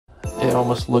It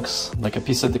almost looks like a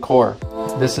piece of decor.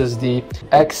 This is the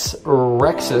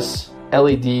XREXS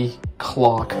LED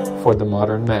clock for the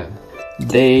modern man.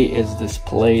 Day is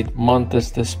displayed, month is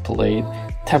displayed,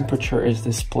 temperature is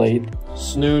displayed,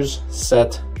 snooze,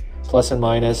 set, plus and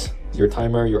minus, your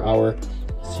timer, your hour,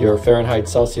 your Fahrenheit,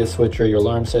 Celsius switcher, your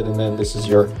alarm set, and then this is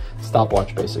your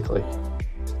stopwatch basically.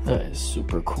 That is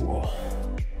super cool.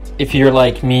 If you're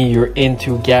like me, you're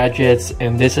into gadgets,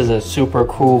 and this is a super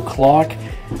cool clock.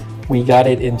 We got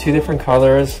it in 2 different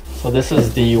colors. So this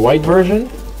is the white version,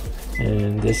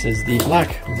 and this is the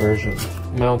black version.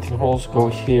 Mounting holes go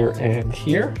here and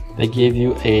here. They gave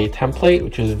you a template,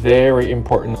 which is very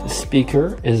important. The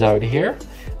speaker is out here.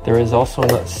 There is also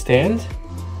a stand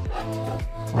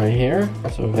right here,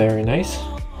 so very nice.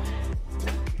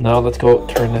 Now let's go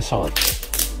turn this on.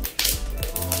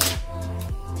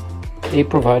 They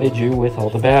provided you with all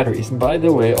the batteries. And by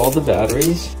the way, all the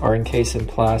batteries are encased in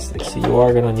plastic, so you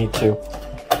are gonna need to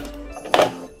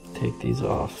take these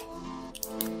off.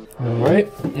 All right,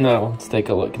 now let's take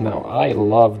a look. Now, I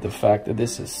love the fact that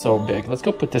this is so big. Let's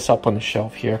go put this up on the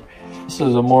shelf here. This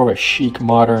is a more of a chic,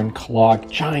 modern clock,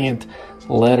 giant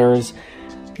letters.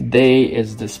 Day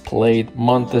is displayed,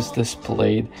 month is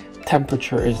displayed,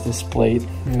 temperature is displayed.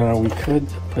 Now, we could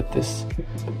put this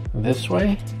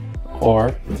way,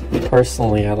 or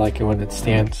personally, I like it when it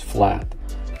stands flat,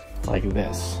 like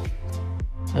this.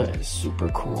 That is super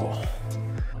cool.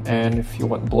 And if you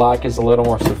want, black is a little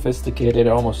more sophisticated.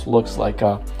 It almost looks like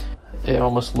a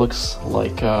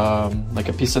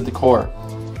piece of decor.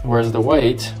 Whereas the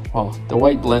white, well, the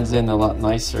white blends in a lot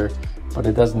nicer, but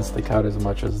it doesn't stick out as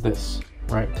much as this,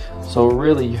 right? So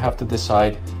really, you have to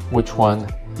decide which one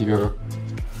you're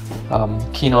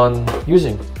keen on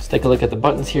using. Let's take a look at the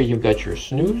buttons here. You've got your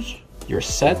snooze, your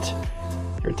set,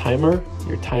 your timer.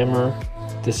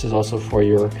 This is also for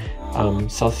your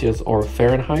Celsius or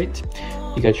Fahrenheit.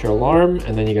 You got your alarm,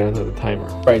 and then you got another timer.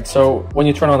 Right, so when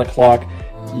you turn on the clock,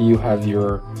 you have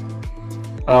your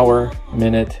hour,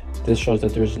 minute. This shows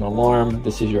that there's an alarm.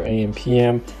 This is your AM,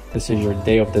 PM. This is your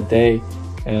day of the day.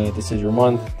 And this is your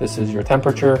month. This is your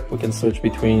temperature. We can switch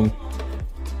between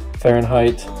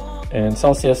Fahrenheit and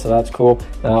Celsius, so that's cool.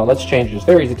 Now let's change this.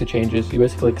 Very easy to change this. You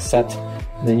basically click set,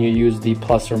 and then you use the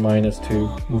plus or minus to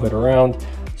move it around.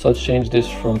 So let's change this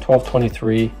from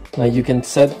 1223. Now you can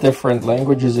set different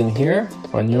languages in here: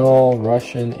 Espanol,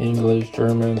 Russian, English,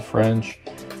 German, French.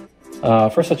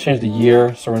 First, let's change the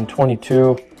year. So we're in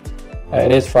 22.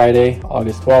 It is Friday,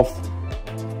 August 12th.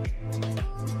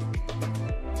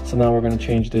 So now we're going to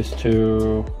change this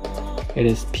to, it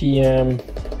is PM.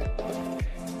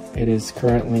 It is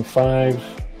currently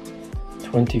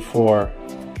 5:24.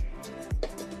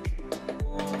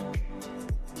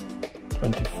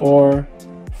 24,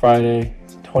 Friday,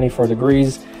 24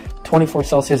 degrees. 24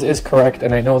 Celsius is correct,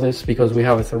 and I know this because we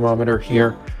have a thermometer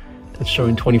here that's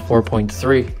showing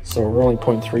 24.3, so we're only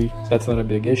 0.3. That's not a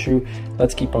big issue.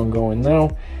 Let's keep on going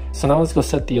now. So now let's go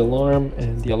set the alarm,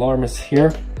 and the alarm is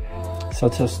here. So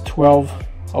it says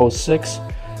 12:06.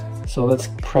 So let's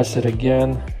press it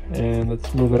again, and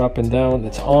let's move it up and down.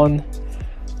 It's on.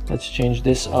 Let's change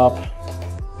this up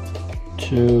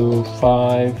to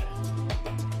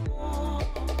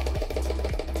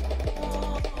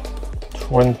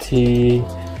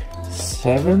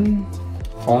 5:27.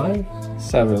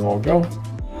 5:7 will go.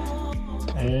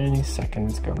 Any second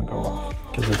it's gonna go off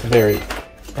because it's very.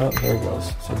 Oh, there it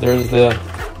goes. So there's the.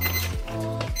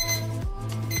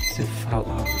 Let's see how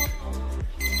loud.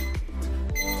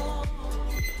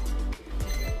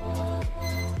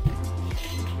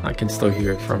 I can still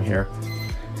hear it from here.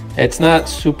 It's not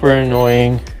super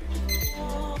annoying.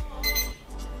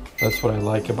 That's what I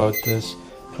like about this.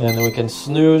 And then we can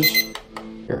snooze.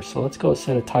 Here, so let's go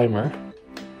set a timer.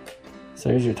 So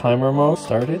here's your timer mode.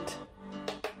 Start it.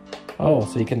 Oh,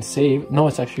 so you can save. No,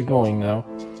 it's actually going now.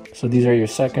 So these are your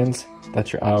seconds.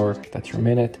 That's your hour. That's your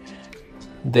minute.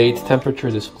 Date, temperature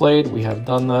displayed. We have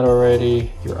done that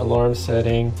already. Your alarm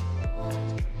setting.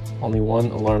 Only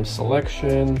one alarm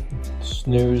selection.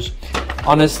 Snooze.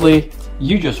 Honestly,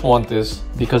 you just want this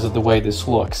because of the way this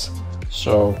looks.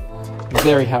 So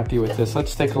very happy with this.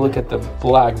 Let's take a look at the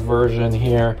black version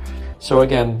here. So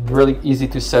again, really easy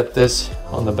to set this.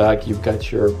 On the back, you've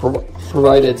got your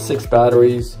provided 6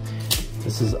 batteries.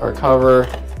 This is our cover.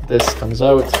 This comes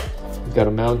out. You've got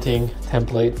a mounting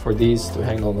template for these to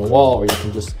hang on the wall, or you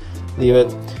can just leave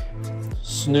it.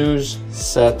 Snooze,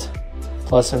 set,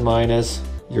 plus and minus,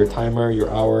 your timer,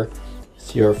 your hour,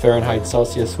 your Fahrenheit,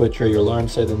 Celsius switcher, your alarm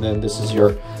set, and then this is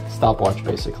your stopwatch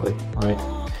basically, right?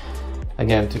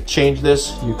 Again, to change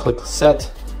this, you click set,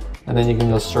 and then you can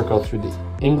just circle through the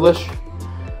English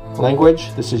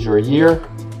language. This is your year.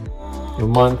 your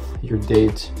month, your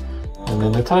date, and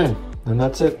then the time. And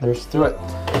that's it, there's through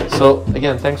it. So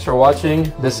again, thanks for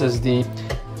watching. This is the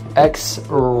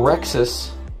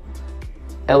XREXS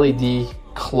LED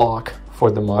clock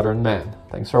for the modern man.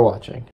 Thanks for watching.